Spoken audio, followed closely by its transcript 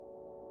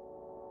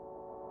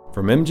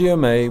From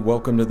MGMA,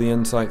 welcome to the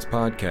Insights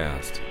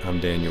Podcast.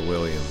 I'm Daniel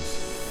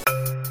Williams.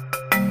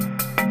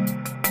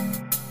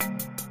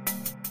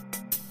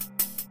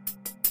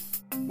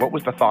 What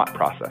was the thought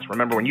process?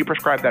 Remember, when you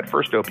prescribe that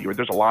first opioid,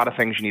 there's a lot of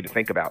things you need to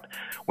think about.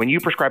 When you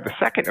prescribe the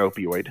second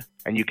opioid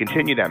and you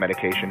continue that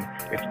medication,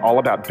 it's all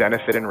about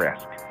benefit and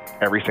risk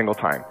every single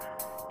time.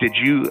 Did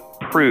you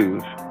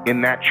prove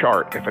in that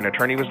chart, if an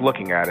attorney was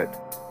looking at it,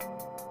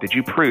 did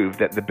you prove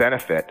that the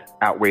benefit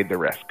outweighed the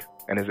risk?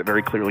 And is it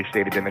very clearly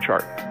stated in the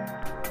chart?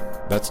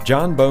 That's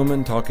John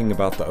Bowman talking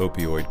about the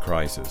opioid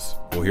crisis.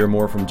 We'll hear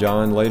more from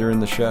John later in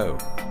the show.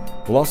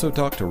 We'll also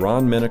talk to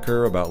Ron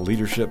Menaker about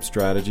leadership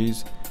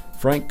strategies,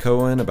 Frank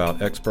Cohen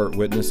about expert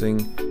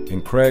witnessing,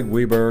 and Craig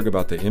Wiberg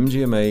about the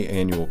MGMA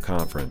Annual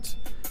Conference.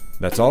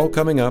 That's all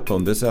coming up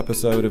on this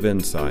episode of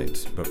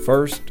Insights. But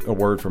first, a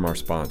word from our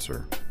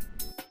sponsor.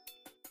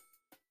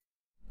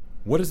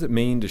 What does it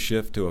mean to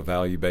shift to a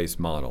value-based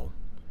model?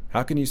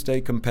 How can you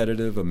stay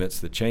competitive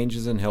amidst the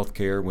changes in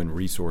healthcare when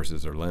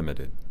resources are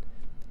limited?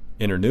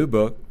 In her new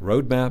book,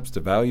 Roadmaps to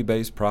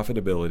Value-Based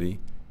Profitability,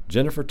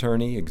 Jennifer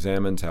Turney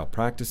examines how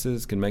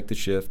practices can make the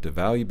shift to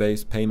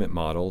value-based payment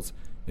models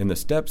and the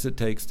steps it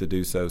takes to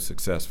do so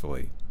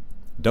successfully.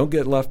 Don't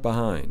get left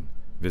behind.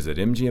 Visit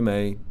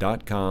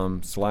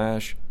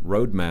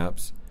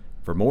mgma.com/roadmaps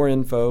for more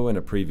info and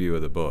a preview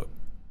of the book.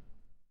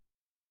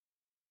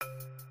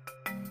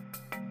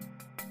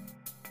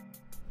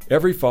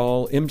 Every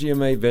fall,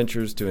 MGMA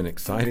ventures to an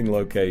exciting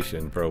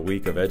location for a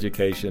week of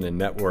education and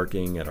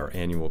networking at our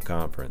annual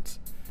conference.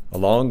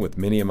 Along with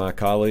many of my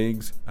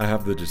colleagues, I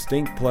have the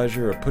distinct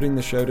pleasure of putting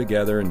the show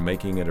together and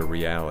making it a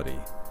reality.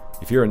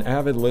 If you're an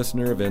avid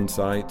listener of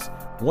Insights,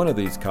 one of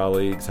these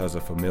colleagues has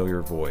a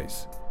familiar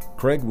voice.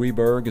 Craig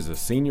Wiberg is a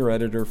senior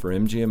editor for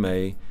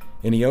MGMA,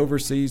 and he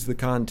oversees the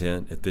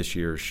content at this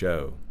year's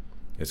show.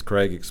 As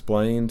Craig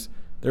explains,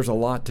 there's a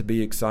lot to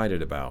be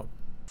excited about.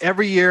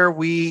 Every year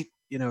we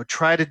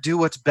try to do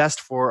what's best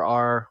for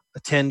our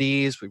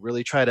attendees. We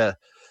really try to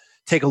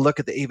take a look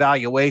at the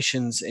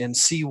evaluations and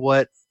see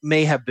what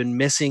may have been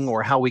missing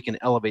or how we can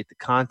elevate the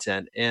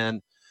content.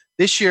 And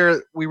this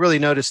year, we really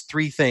noticed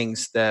three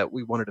things that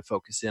we wanted to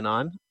focus in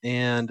on.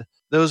 And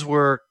those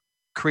were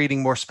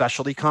creating more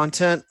specialty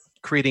content,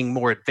 creating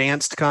more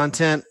advanced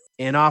content,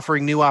 and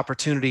offering new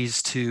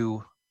opportunities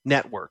to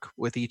network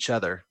with each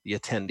other, the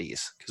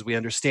attendees, because we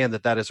understand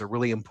that that is a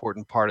really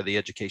important part of the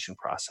education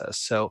process.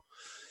 So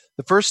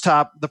the first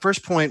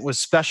point was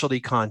specialty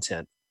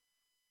content.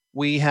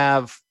 We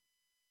have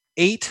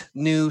 8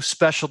 new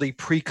specialty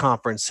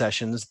pre-conference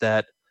sessions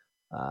that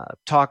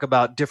talk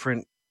about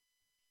different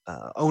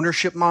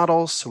ownership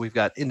models. So we've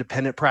got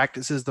independent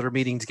practices that are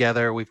meeting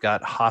together. We've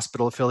got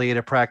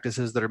hospital-affiliated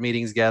practices that are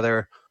meeting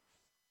together.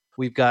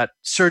 We've got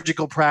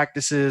surgical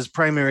practices,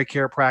 primary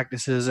care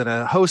practices, and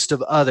a host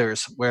of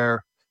others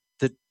where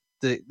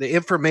the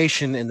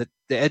information and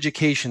the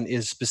education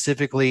is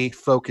specifically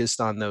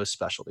focused on those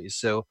specialties.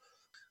 So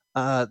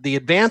the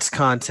advanced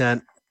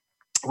content,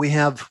 we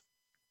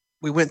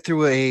went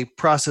through a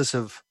process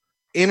of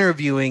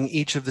interviewing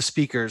each of the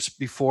speakers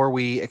before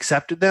we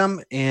accepted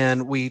them,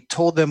 and we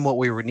told them what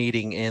we were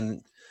needing,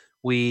 and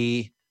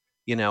we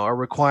are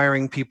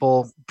requiring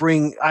people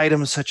bring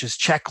items such as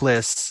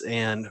checklists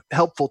and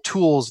helpful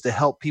tools to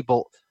help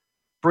people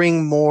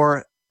bring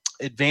more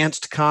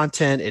advanced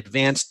content,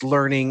 advanced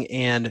learning,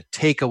 and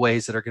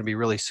takeaways that are going to be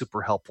really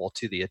super helpful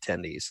to the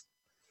attendees.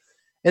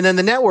 And then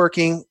the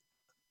networking,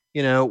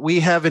 we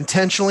have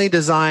intentionally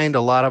designed a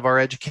lot of our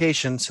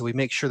education so we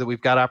make sure that we've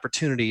got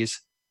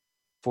opportunities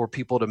for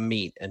people to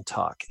meet and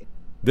talk.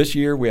 This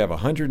year, we have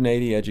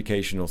 180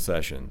 educational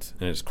sessions,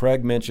 and as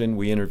Craig mentioned,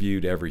 we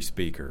interviewed every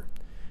speaker.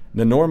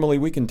 Now, normally,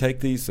 we can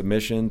take these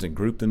submissions and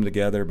group them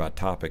together by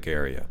topic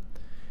area.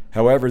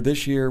 However,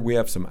 this year, we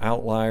have some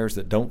outliers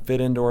that don't fit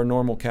into our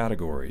normal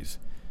categories,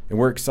 and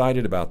we're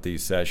excited about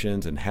these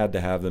sessions and had to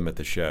have them at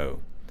the show.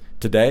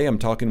 Today, I'm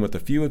talking with a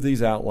few of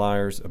these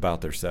outliers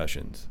about their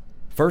sessions.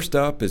 First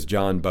up is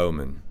John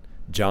Bowman.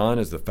 John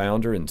is the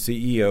founder and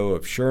CEO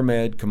of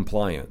Med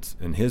Compliance,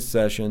 and his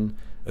session,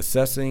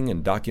 Assessing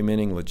and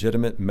Documenting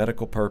Legitimate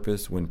Medical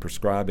Purpose When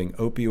Prescribing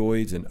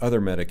Opioids and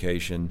Other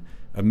Medication,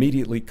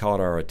 immediately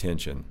caught our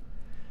attention.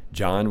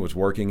 John was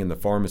working in the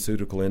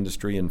pharmaceutical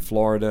industry in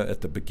Florida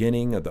at the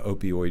beginning of the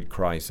opioid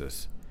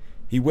crisis.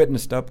 He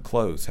witnessed up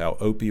close how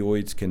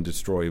opioids can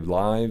destroy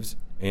lives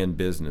and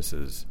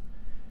businesses.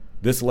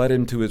 This led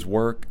him to his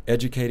work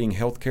educating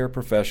healthcare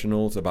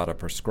professionals about a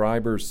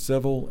prescriber's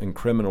civil and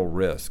criminal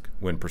risk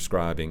when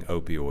prescribing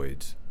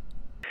opioids.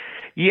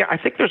 Yeah, I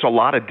think there's a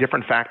lot of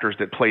different factors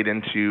that played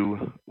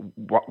into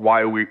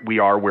why we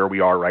are where we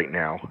are right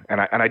now.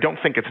 And I don't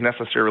think it's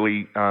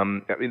necessarily,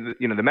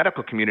 the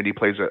medical community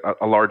plays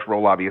a large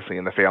role, obviously,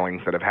 in the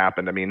failings that have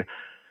happened. I mean,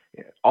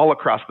 all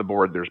across the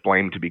board, there's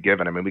blame to be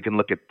given. I mean, we can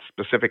look at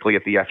specifically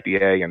at the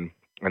FDA and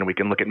we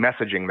can look at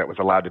messaging that was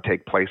allowed to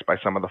take place by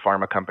some of the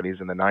pharma companies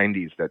in the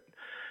 90s that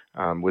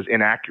was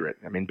inaccurate.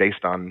 I mean,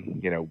 based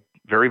on,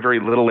 very, very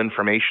little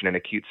information in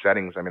acute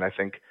settings. I mean, I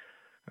think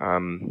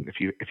If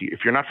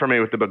you're not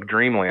familiar with the book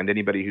Dreamland,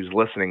 anybody who's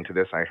listening to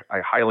this, I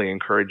highly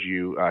encourage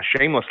you,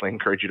 shamelessly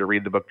encourage you to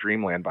read the book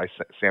Dreamland by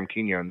Sam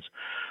Quinones,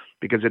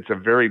 because it's a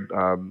very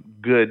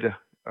good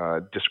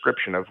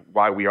description of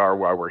why we are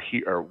where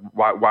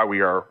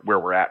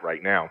we're at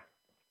right now.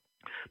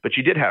 But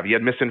you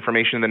had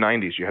misinformation in the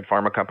 90s. You had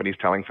pharma companies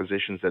telling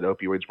physicians that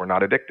opioids were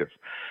not addictive,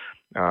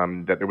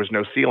 that there was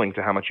no ceiling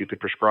to how much you could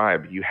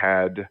prescribe. You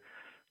had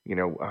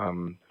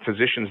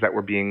physicians that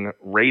were being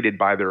rated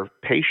by their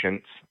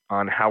patients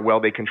on how well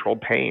they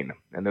controlled pain,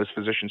 and those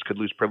physicians could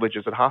lose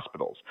privileges at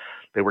hospitals.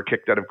 They were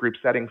kicked out of group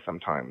settings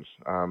sometimes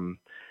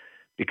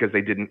because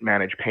they didn't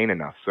manage pain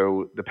enough.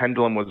 So the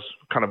pendulum was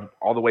kind of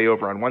all the way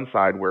over on one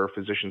side, where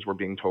physicians were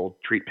being told,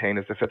 treat pain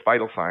as the fifth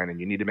vital sign, and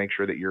you need to make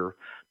sure that you're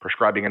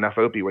prescribing enough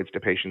opioids to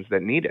patients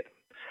that need it.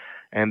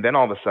 And then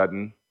all of a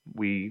sudden,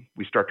 we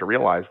start to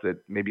realize that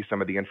maybe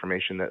some of the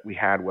information that we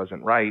had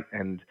wasn't right,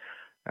 and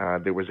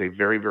there was a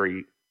very,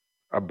 very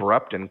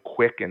abrupt and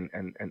quick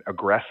and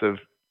aggressive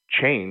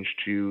change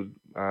to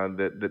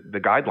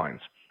the guidelines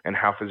and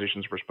how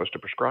physicians were supposed to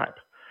prescribe.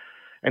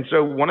 And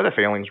so one of the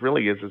failings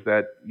really is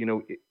that,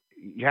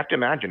 you have to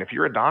imagine, if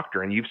you're a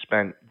doctor and you've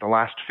spent the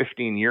last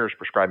 15 years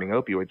prescribing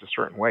opioids a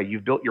certain way,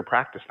 you've built your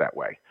practice that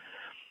way.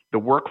 The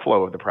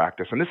workflow of the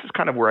practice, and this is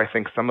kind of where I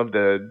think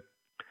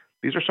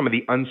these are some of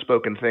the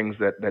unspoken things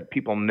that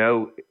people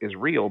know is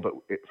real, but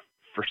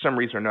for some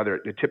reason or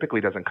another, it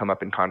typically doesn't come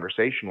up in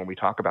conversation when we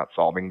talk about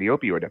solving the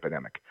opioid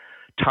epidemic.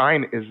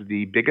 Time is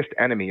the biggest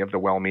enemy of the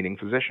well-meaning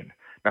physician.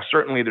 Now,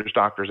 certainly there's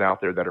doctors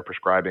out there that are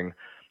prescribing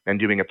and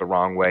doing it the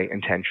wrong way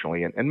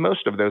intentionally. And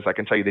most of those, I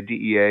can tell you, the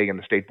DEA and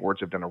the state boards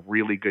have done a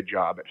really good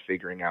job at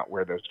figuring out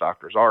where those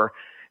doctors are,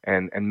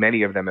 and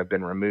many of them have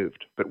been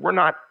removed. But we're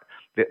not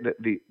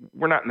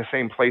we're not in the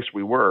same place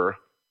we were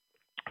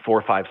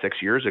 4, 5, 6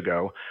 years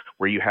ago,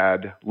 where you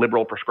had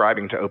liberal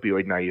prescribing to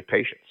opioid naive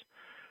patients.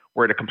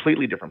 We're at a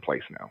completely different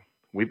place now.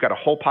 We've got a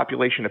whole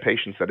population of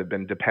patients that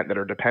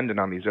are dependent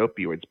on these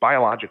opioids,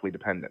 biologically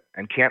dependent,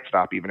 and can't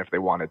stop even if they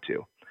wanted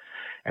to.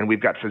 And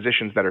we've got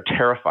physicians that are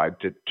terrified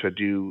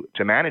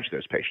to manage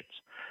those patients.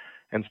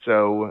 And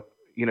so,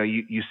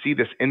 you see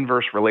this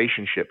inverse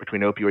relationship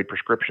between opioid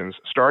prescriptions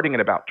starting at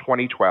about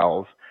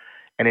 2012,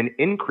 and an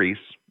increase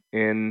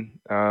in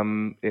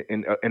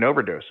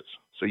overdoses.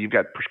 So you've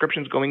got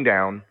prescriptions going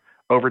down,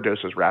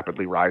 overdoses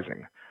rapidly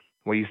rising.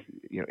 Well,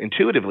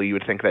 intuitively, you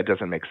would think that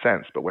doesn't make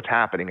sense, but what's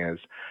happening is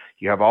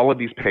you have all of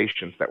these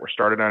patients that were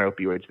started on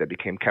opioids that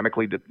became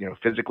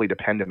physically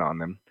dependent on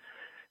them,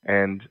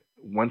 and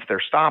once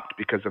they're stopped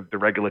because of the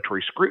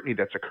regulatory scrutiny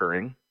that's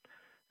occurring,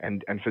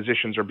 and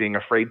physicians are being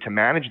afraid to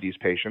manage these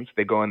patients,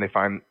 they go and they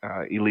find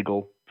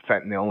illegal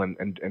fentanyl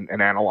and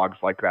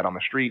analogs like that on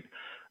the street.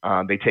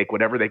 They take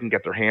whatever they can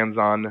get their hands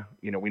on.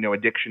 We know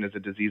addiction is a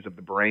disease of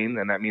the brain,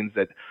 and that means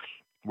that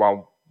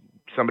while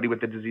somebody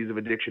with the disease of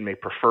addiction may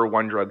prefer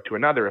one drug to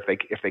another,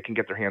 if they can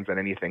get their hands on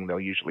anything, they'll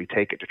usually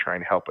take it to try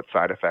and help with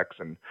side effects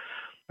and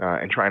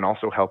try and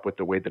also help with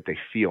the way that they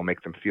feel,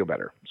 make them feel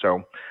better.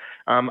 So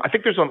I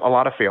think there's a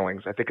lot of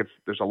failings. I think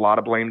there's a lot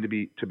of blame to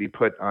be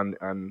put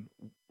on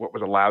what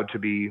was allowed to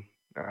be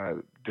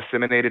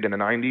disseminated in the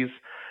 90s.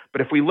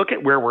 But if we look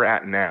at where we're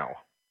at now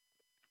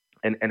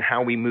and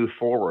how we move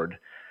forward,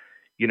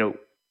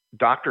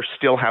 doctors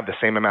still have the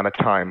same amount of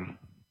time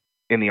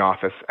in the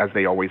office as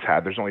they always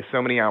had. There's only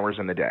so many hours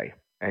in the day.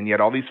 And yet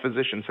all these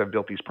physicians have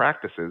built these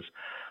practices,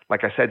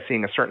 like I said,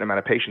 seeing a certain amount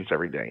of patients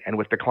every day. And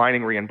with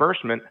declining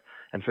reimbursement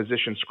and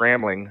physicians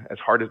scrambling as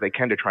hard as they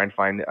can to try and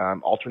find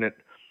alternate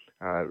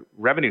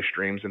revenue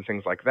streams and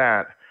things like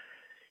that,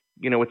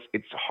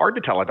 it's hard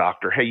to tell a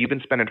doctor, hey, you've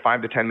been spending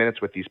 5 to 10 minutes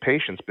with these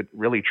patients, but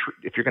really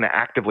if you're going to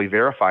actively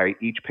verify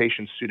each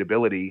patient's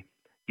suitability,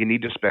 you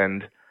need to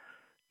spend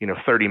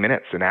 30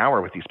 minutes, an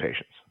hour with these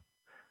patients.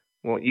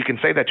 Well, you can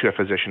say that to a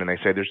physician and they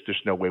say there's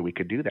no way we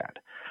could do that.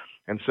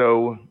 And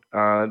so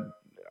I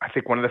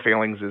think one of the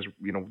failings is,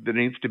 there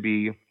needs to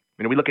be,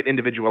 we look at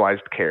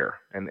individualized care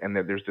and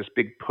there's this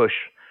big push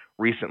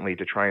recently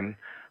to try and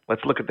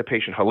let's look at the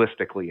patient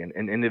holistically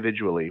and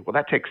individually. Well,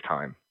 that takes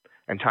time,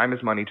 and time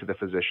is money to the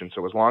physician.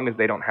 So as long as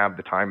they don't have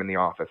the time in the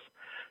office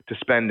to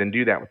spend and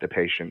do that with the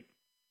patient,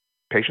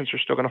 patients are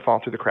still going to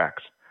fall through the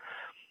cracks.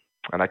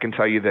 And I can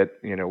tell you that,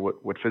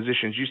 what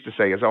physicians used to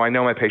say is, I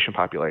know my patient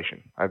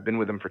population. I've been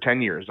with them for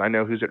 10 years. I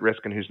know who's at risk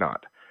and who's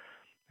not.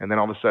 And then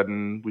all of a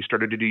sudden, we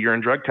started to do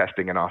urine drug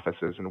testing in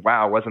offices. And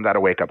wow, wasn't that a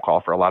wake-up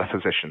call for a lot of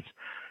physicians?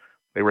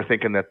 They were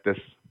thinking that this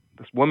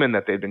woman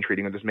that they'd been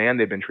treating, or this man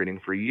they'd been treating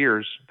for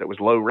years that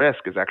was low risk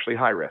is actually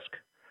high risk.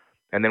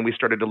 And then we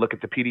started to look at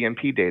the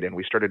PDMP data, and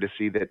we started to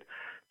see that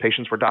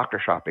patients were doctor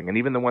shopping. And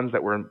even the ones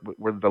that were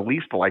the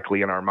least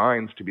likely in our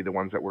minds to be the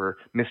ones that were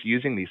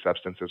misusing these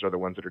substances are the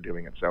ones that are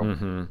doing it.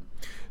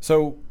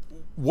 So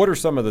what are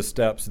some of the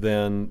steps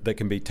then that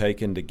can be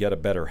taken to get a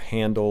better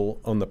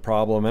handle on the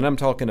problem? And I'm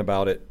talking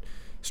about it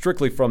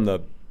strictly from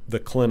the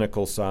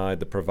clinical side,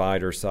 the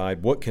provider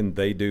side. What can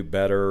they do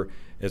better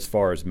as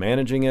far as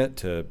managing it,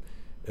 to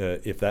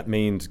if that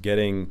means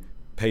getting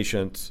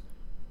patients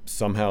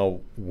somehow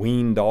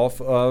weaned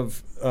off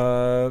of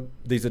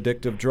these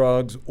addictive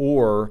drugs,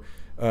 or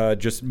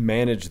just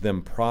manage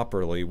them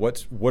properly?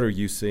 What are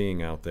you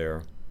seeing out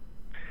there?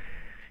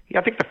 Yeah,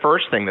 I think the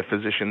first thing that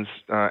physicians,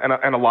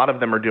 and a lot of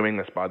them are doing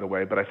this, by the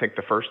way, but I think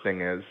the first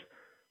thing is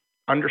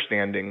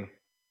understanding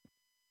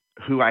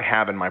who I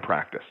have in my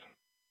practice.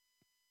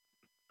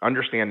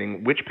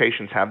 Understanding which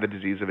patients have the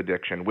disease of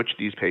addiction, which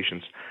these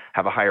patients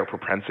have a higher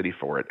propensity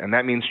for it. And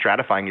that means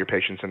stratifying your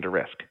patients into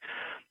risk,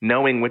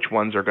 knowing which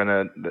ones are going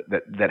to,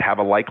 that have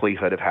a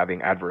likelihood of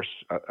having adverse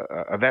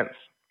events,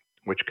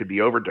 which could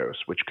be overdose,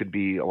 which could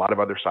be a lot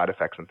of other side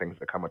effects and things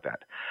that come with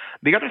that.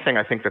 The other thing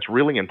I think that's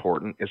really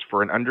important is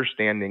for an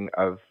understanding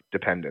of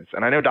dependence.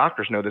 And I know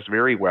doctors know this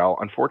very well.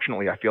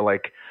 Unfortunately, I feel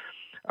like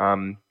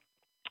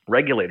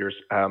regulators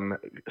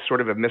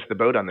sort of have missed the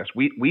boat on this.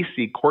 We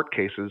see court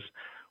cases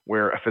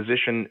where a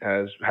physician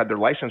has had their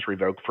license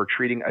revoked for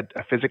treating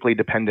a physically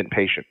dependent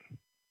patient.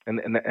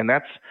 And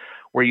that's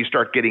where you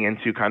start getting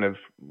into kind of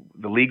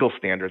the legal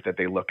standards that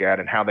they look at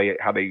and how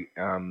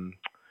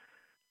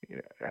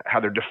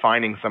they're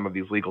defining some of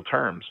these legal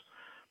terms.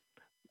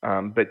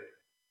 But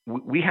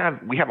we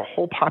have a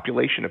whole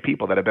population of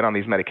people that have been on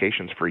these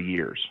medications for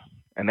years.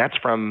 And that's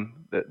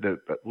from the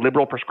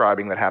liberal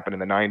prescribing that happened in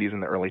the 90s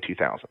and the early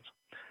 2000s.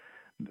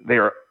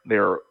 They're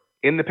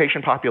in the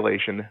patient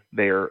population.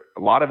 A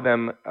lot of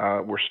them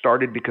were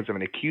started because of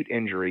an acute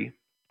injury,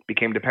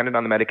 became dependent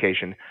on the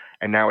medication,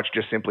 and now it's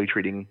just simply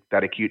treating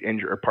that acute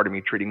injury,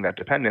 treating that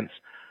dependence.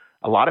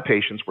 A lot of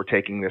patients were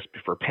taking this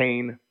for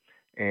pain,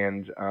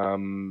 and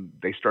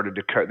they started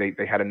to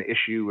they had an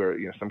issue or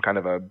some kind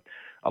of a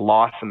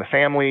loss in the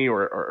family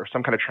or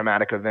some kind of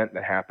traumatic event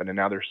that happened, and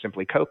now they're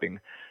simply coping.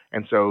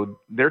 And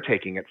so they're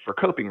taking it for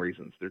coping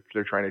reasons.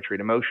 They're trying to treat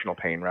emotional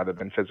pain rather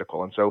than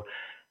physical. And so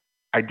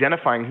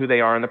identifying who they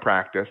are in the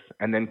practice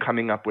and then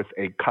coming up with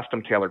a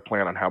custom tailored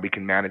plan on how we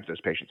can manage those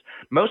patients.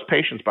 Most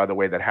patients, by the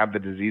way, that have the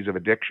disease of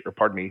addiction,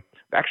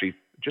 actually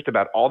just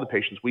about all the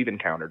patients we've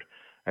encountered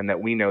and that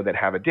we know that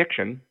have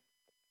addiction,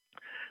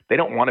 they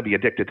don't want to be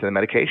addicted to the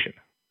medication.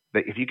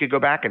 If you could go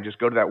back and just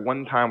go to that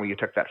one time when you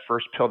took that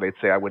first pill, they'd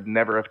say, I would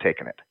never have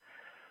taken it.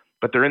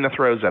 But they're in the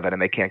throes of it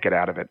and they can't get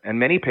out of it. And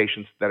many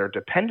patients that are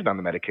dependent on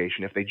the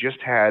medication, if they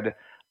just had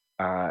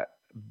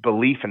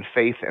belief and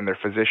faith in their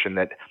physician,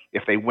 that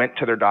if they went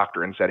to their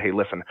doctor and said, hey,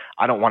 listen,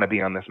 I don't want to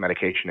be on this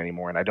medication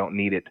anymore and I don't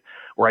need it,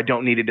 or I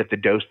don't need it at the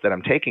dose that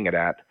I'm taking it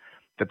at,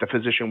 that the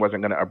physician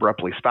wasn't going to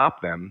abruptly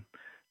stop them,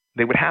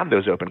 they would have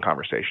those open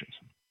conversations.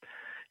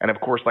 And of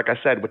course, like I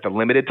said, with the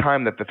limited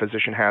time that the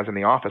physician has in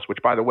the office, which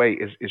by the way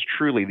is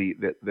truly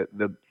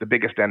the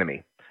biggest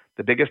enemy.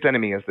 The biggest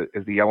enemy is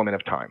the element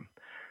of time.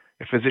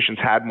 If physicians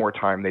had more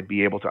time, they'd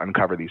be able to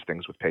uncover these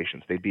things with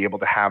patients. They'd be able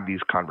to have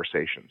these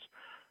conversations.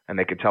 And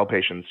they could tell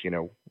patients,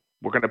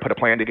 we're going to put a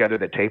plan together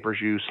that tapers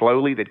you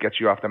slowly, that gets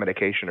you off the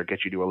medication or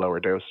gets you to a lower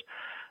dose,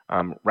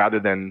 rather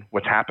than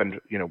what's happened,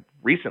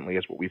 recently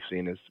is what we've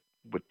seen is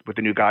with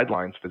the new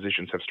guidelines,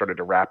 physicians have started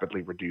to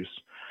rapidly reduce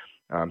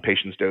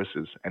patients'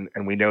 doses.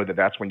 And we know that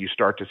that's when you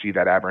start to see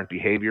that aberrant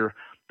behavior.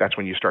 That's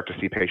when you start to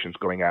see patients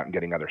going out and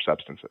getting other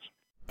substances.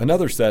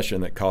 Another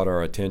session that caught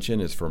our attention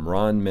is from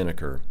Ron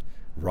Menaker.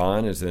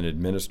 Ron is an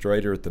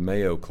administrator at the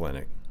Mayo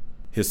Clinic.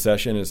 His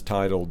session is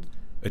titled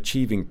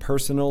Achieving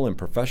Personal and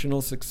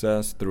Professional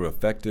Success Through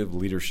Effective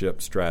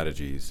Leadership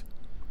Strategies.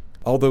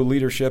 Although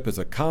leadership is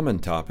a common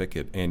topic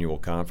at annual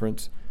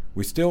conference,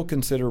 we still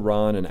consider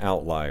Ron an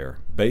outlier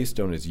based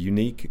on his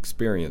unique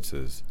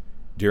experiences.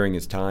 During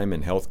his time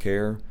in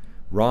healthcare,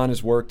 Ron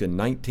has worked in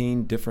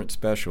 19 different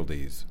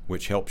specialties,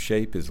 which help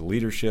shape his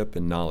leadership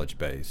and knowledge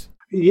base.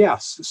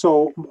 Yes.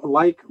 So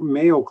like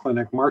Mayo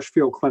Clinic,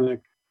 Marshfield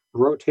Clinic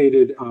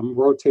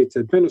rotates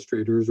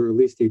administrators, or at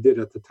least they did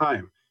at the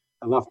time.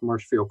 I left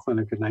Marshfield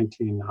Clinic in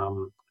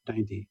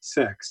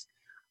 1996.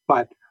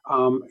 But,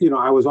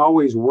 I was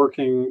always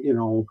working,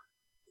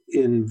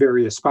 in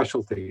various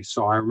specialties.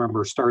 So I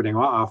remember starting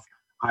off,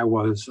 I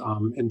was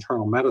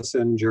internal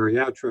medicine,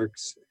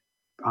 geriatrics,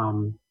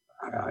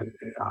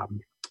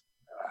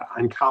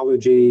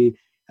 oncology,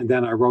 and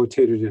then I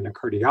rotated into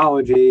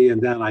cardiology,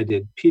 and then I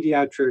did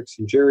pediatrics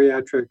and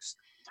geriatrics.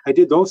 I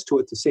did those two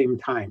at the same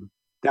time.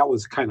 That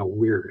was kind of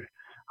weird.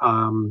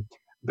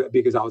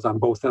 Because I was on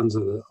both ends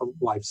of the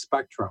life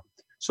spectrum.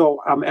 So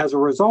as a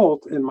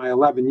result, in my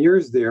 11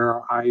 years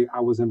there, I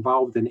was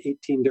involved in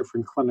 18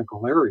 different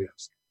clinical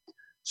areas.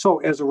 So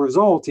as a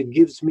result, it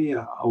gives me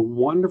a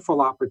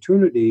wonderful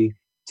opportunity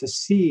to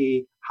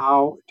see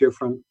how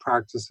different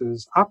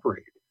practices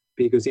operate,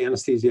 because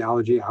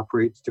anesthesiology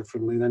operates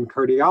differently than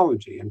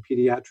cardiology, and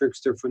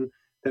pediatrics different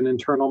than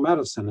internal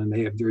medicine, and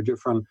they have their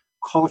different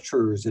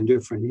cultures and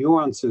different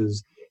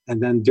nuances,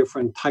 and then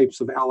different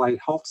types of allied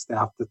health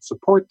staff that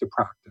support the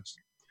practice.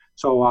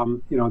 So,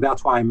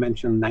 that's why I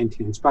mentioned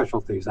 19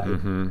 specialties.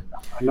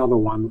 Another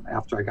one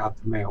after I got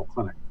to Mayo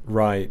Clinic.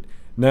 Right.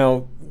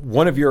 Now,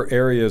 one of your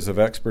areas of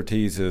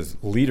expertise is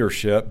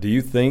leadership. Do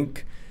you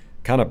think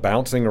kind of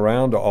bouncing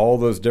around to all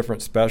those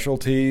different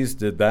specialties,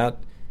 did that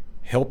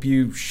help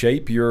you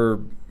shape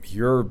your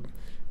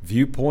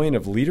viewpoint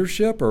of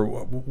leadership, or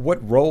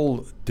what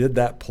role did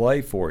that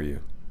play for you?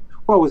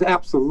 Well, it was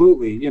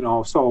absolutely,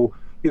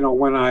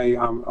 when I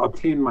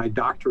obtained my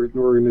doctorate in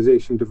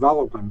organization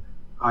development,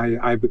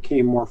 I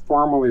became more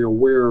formally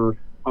aware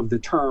of the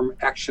term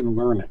action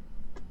learning.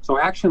 So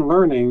action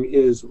learning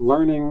is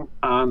learning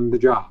on the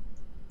job.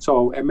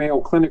 So at Mayo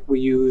Clinic, we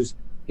use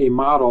a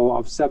model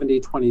of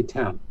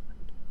 70-20-10.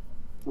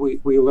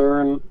 We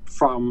learn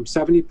from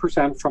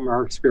 70% from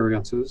our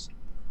experiences,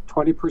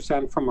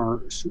 20% from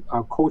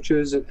our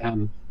coaches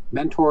and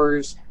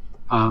mentors,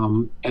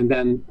 and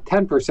then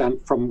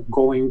 10% from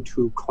going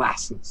to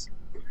classes.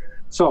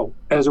 So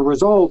as a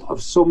result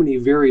of so many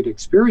varied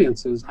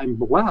experiences, I'm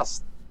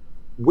blessed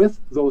with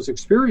those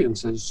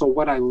experiences. So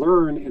what I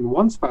learn in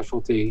one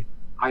specialty,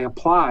 I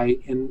apply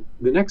in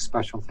the next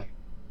specialty.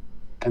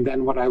 And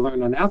then what I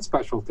learn on that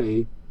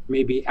specialty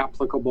may be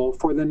applicable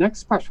for the next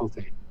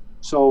specialty.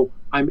 So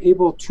I'm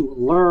able to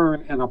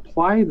learn and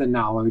apply the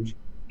knowledge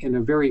in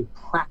a very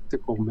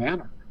practical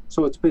manner.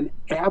 So it's been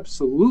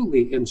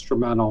absolutely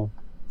instrumental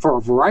for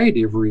a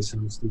variety of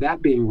reasons,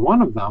 that being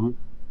one of them.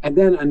 And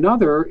then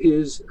another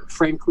is,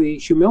 frankly,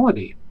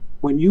 humility.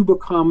 When you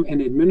become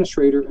an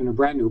administrator in a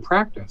brand new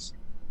practice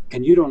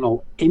and you don't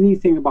know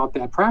anything about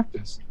that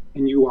practice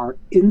and you are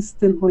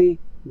instantly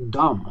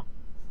dumb,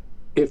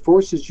 it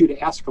forces you to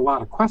ask a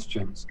lot of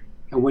questions.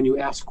 And when you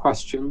ask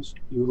questions,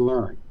 you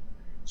learn.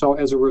 So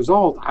as a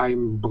result,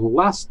 I'm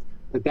blessed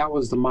that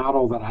was the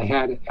model that I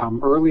had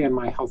early in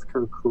my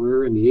healthcare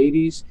career in the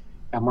 80s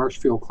at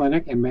Marshfield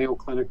Clinic, and Mayo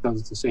Clinic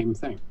does the same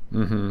thing.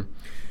 Mm-hmm.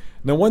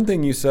 Now, one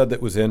thing you said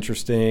that was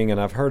interesting,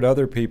 and I've heard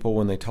other people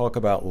when they talk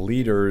about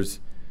leaders,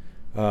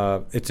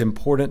 it's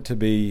important to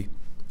be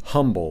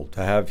humble,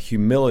 to have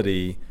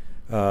humility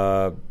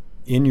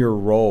in your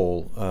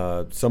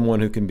role, someone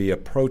who can be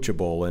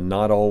approachable and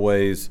not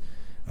always,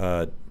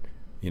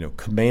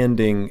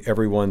 commanding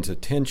everyone's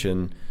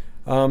attention.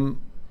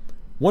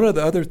 One of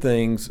the other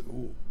things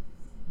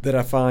that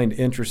I find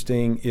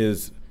interesting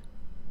is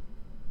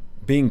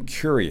being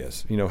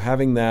curious,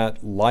 having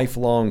that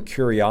lifelong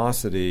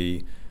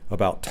curiosity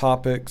about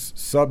topics,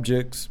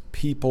 subjects,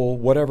 people,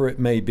 whatever it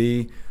may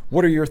be.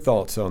 What are your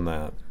thoughts on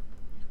that?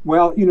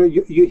 Well,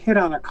 you hit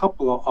on a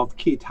couple of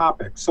key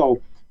topics.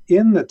 So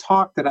in the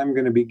talk that I'm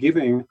going to be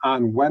giving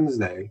on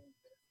Wednesday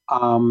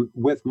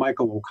with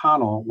Michael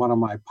O'Connell, one of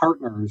my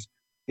partners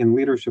in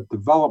leadership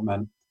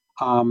development,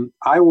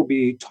 I will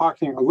be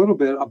talking a little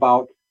bit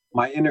about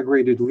my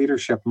integrated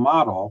leadership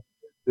model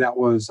that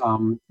was,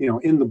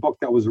 in the book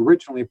that was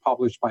originally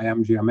published by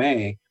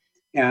MGMA.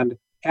 And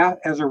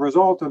as a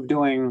result of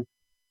doing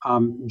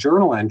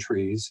journal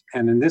entries,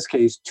 and in this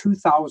case,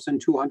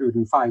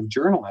 2,205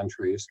 journal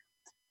entries,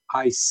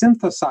 I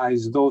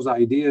synthesized those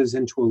ideas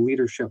into a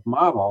leadership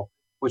model,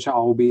 which I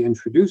will be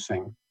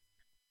introducing.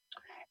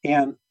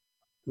 And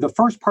the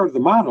first part of the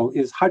model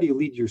is, how do you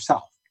lead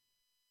yourself?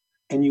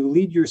 And you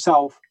lead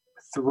yourself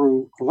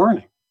through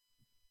learning.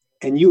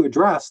 And you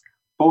address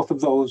both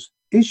of those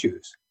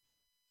issues.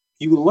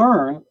 You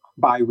learn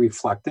by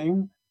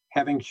reflecting,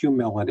 having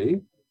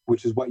humility,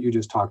 which is what you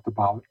just talked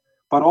about,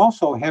 but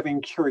also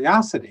having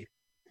curiosity.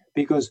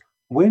 Because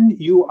when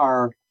you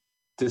are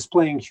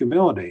displaying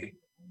humility,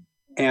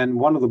 and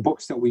one of the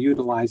books that we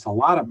utilize a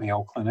lot at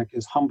Mayo Clinic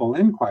is Humble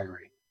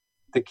Inquiry.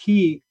 The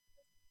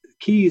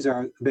keys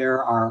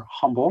are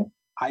humble,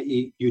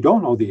 i.e. you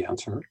don't know the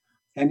answer,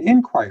 and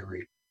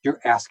inquiry, you're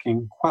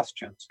asking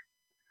questions.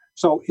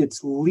 So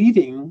it's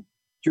leading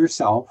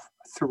yourself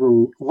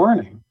through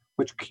learning,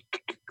 which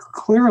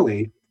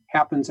clearly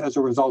happens as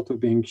a result of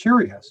being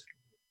curious.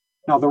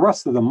 Now, the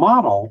rest of the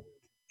model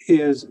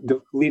is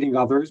leading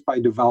others by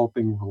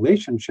developing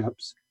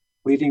relationships,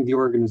 leading the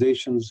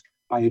organizations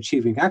by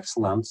achieving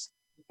excellence,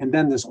 and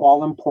then this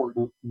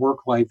all-important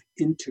work-life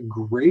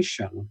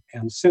integration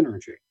and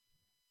synergy.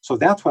 So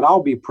that's what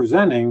I'll be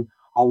presenting,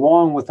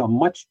 along with a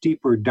much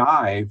deeper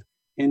dive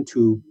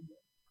into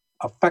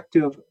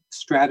effective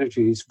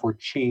strategies for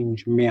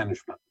change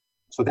management.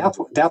 So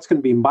that's going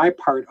to be my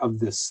part of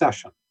this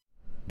session.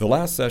 The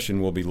last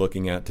session we'll be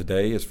looking at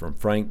today is from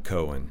Frank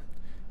Cohen.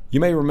 You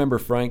may remember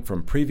Frank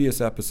from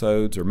previous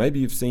episodes, or maybe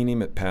you've seen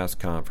him at past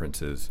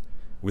conferences.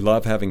 We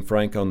love having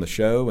Frank on the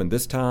show, and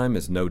this time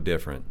is no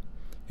different.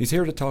 He's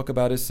here to talk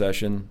about his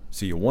session,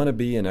 so you want to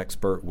be an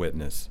expert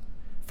witness.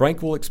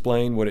 Frank will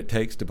explain what it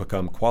takes to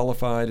become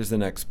qualified as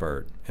an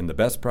expert and the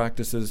best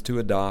practices to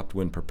adopt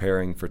when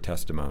preparing for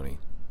testimony.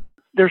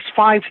 There's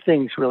 5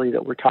 things really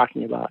that we're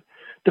talking about.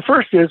 The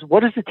first is,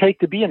 what does it take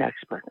to be an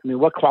expert? I mean,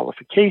 what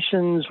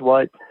qualifications,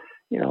 what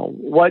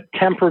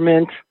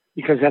temperament,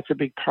 because that's a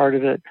big part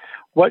of it.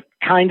 What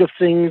kind of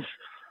things,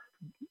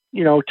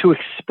 to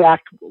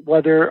expect,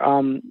 whether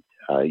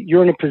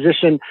you're in a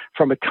position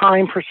from a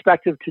time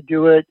perspective to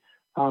do it,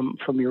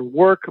 from your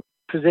work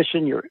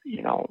position, your,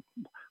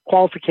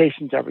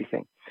 qualifications,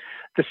 everything.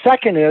 The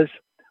second is,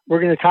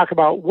 we're going to talk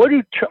about what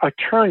do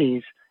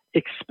attorneys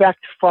expect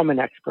from an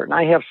expert. And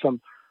I have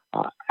some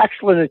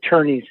excellent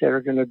attorneys that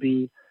are going to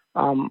be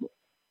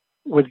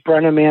with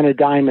Brenna Manna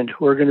Diamond,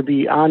 who are going to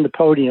be on the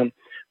podium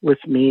with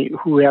me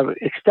who have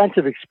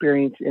extensive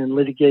experience in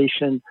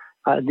litigation,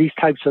 these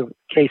types of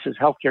cases,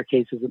 healthcare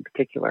cases in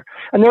particular.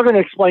 And they're going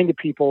to explain to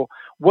people,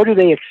 what do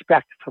they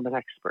expect from an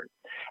expert?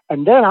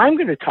 And then I'm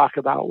going to talk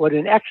about what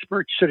an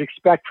expert should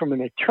expect from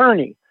an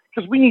attorney,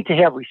 because we need to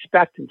have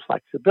respect and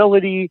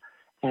flexibility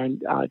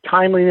and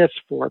timeliness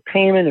for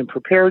payment and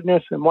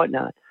preparedness and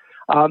whatnot.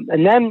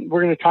 And then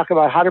we're going to talk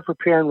about how to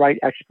prepare and write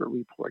expert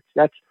reports.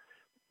 That's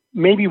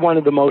maybe one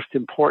of the most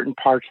important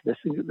parts of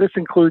this. This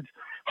includes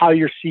how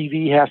your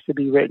CV has to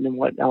be written and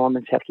what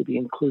elements have to be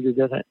included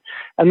in it.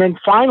 And then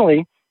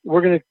finally,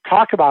 we're going to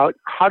talk about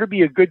how to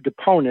be a good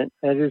deponent,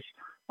 that is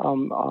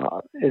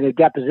in a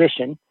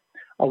deposition,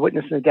 a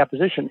witness in a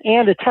deposition,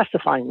 and a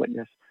testifying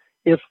witness,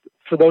 if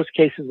for those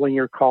cases when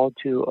you're called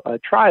to a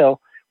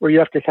trial where you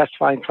have to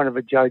testify in front of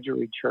a judge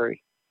or a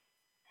jury.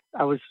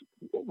 I was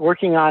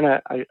working on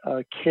a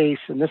case,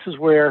 and this is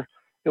where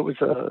it was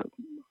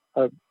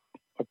a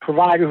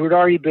provider who had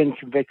already been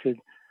convicted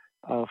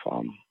of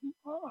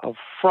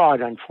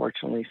fraud,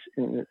 unfortunately,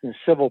 in a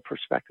civil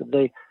perspective.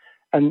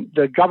 And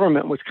the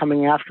government was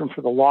coming after him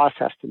for the loss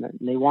estimate,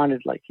 and they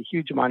wanted like a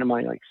huge amount of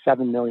money, like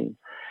 $7 million.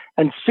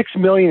 And $6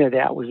 million of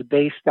that was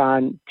based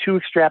on 2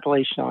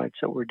 extrapolation audits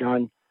that were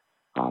done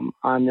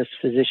on this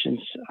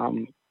physician's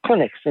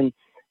clinics. And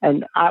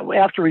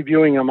after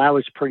reviewing them, I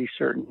was pretty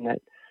certain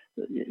that,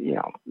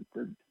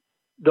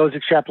 those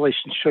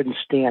extrapolations shouldn't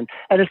stand.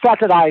 And it's not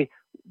that I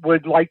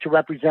would like to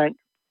represent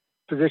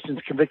physicians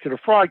convicted of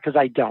fraud, because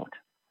I don't.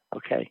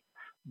 Okay.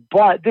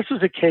 But this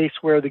was a case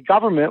where the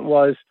government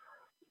was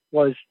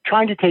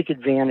trying to take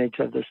advantage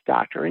of this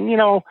doctor. And,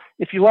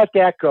 if you let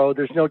that go,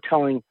 there's no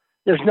telling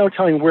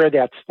where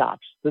that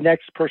stops. The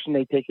next person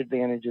they take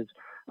advantage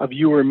of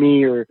you or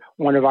me or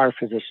one of our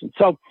physicians.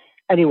 So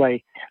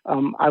anyway,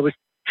 I was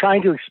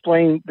trying to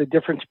explain the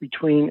difference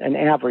between an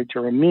average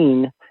or a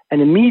mean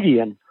and a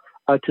median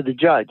to the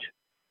judge.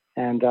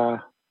 And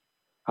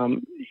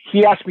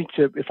he asked me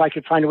if I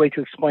could find a way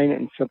to explain it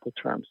in simple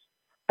terms.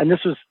 And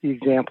this was the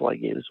example I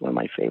gave. It's one of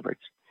my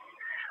favorites.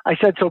 I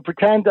said, so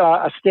pretend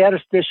a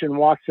statistician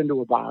walks into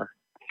a bar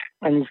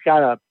and he's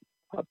got a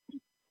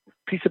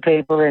piece of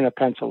paper and a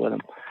pencil with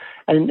him.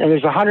 And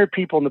there's 100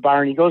 people in the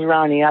bar, and he goes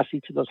around and he asks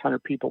each of those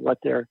 100 people what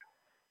their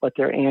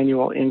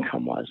annual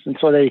income was. And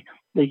so they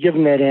give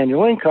him that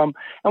annual income.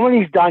 And when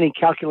he's done, he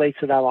calculates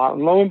it all out.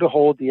 And lo and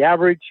behold, the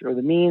average or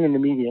the mean and the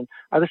median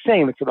are the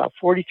same. It's about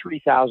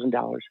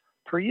 $43,000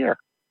 per year.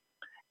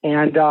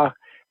 And now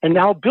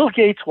Bill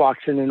Gates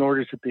walks in and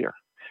orders a beer.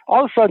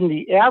 All of a sudden,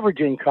 the average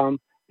income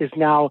is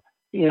now,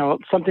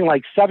 something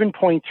like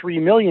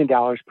 $7.3 million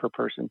per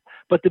person,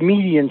 but the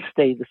median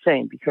stayed the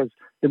same because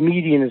the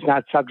median is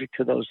not subject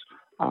to those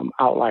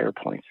outlier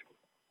points.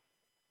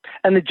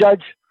 And the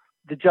judge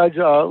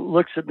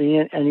looks at me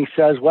and he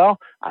says, well,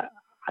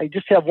 I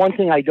just have one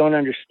thing I don't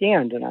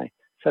understand. And I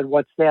said,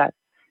 what's that?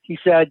 He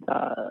said,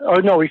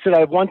 he said, I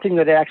have one thing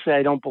that actually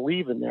I don't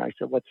believe in there. I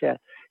said, what's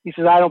that? He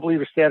said, I don't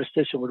believe a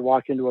statistician would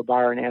walk into a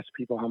bar and ask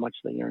people how much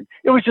they earn.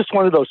 It was just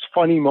one of those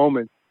funny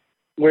moments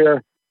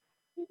where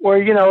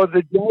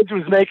the judge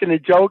was making a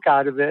joke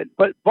out of it.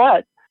 But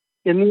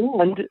in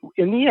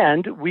the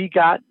end, we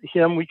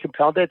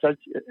compelled that judge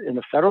in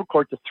the federal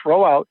court to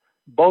throw out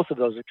both of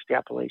those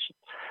extrapolations.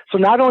 So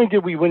not only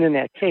did we win in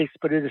that case,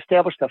 but it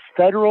established a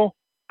federal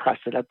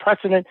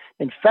precedent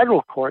in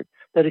federal court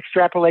that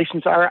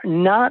extrapolations are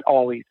not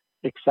always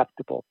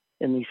acceptable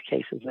in these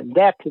cases. And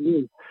that to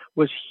me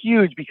was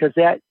huge because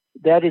that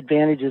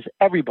advantages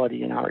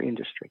everybody in our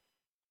industry.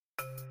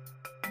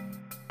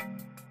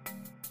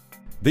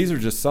 These are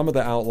just some of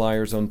the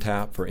outliers on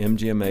tap for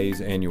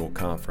MGMA's annual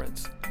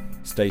conference.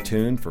 Stay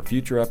tuned for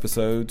future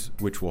episodes,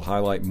 which will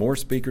highlight more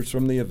speakers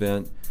from the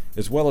event,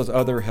 as well as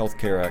other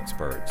healthcare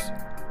experts.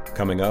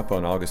 Coming up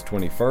on August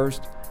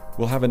 21st,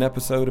 we'll have an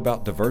episode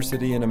about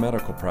diversity in a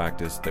medical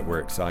practice that we're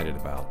excited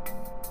about.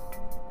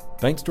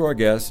 Thanks to our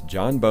guests,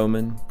 John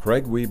Bowman,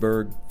 Craig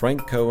Wiberg,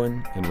 Frank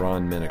Cohen, and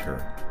Ron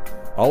Menaker.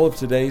 All of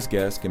today's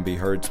guests can be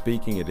heard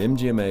speaking at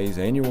MGMA's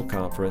annual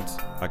conference,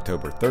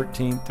 October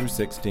 13th through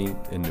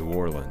 16th in New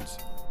Orleans.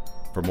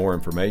 For more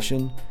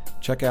information,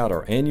 check out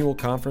our annual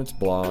conference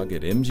blog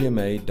at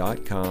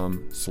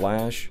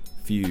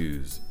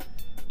mgma.com/fuse.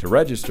 To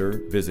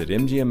register, visit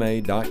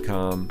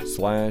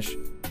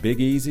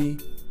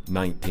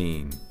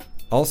mgma.com/bigeasy19.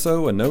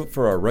 Also, a note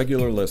for our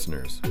regular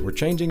listeners. We're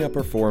changing up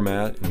our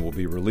format and we'll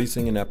be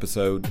releasing an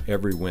episode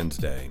every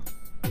Wednesday.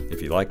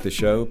 If you like the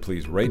show,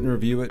 please rate and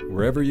review it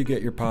wherever you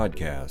get your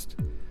podcast.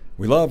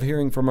 We love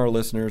hearing from our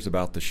listeners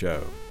about the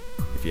show.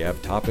 If you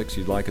have topics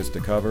you'd like us to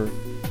cover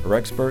or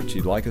experts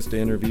you'd like us to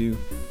interview,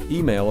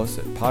 email us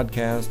at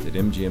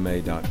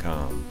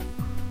podcast@mgma.com.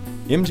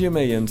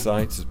 MGMA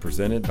Insights is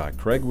presented by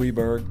Craig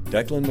Wiberg,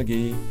 Declan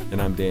McGee,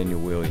 and I'm Daniel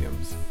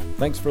Williams.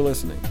 Thanks for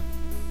listening.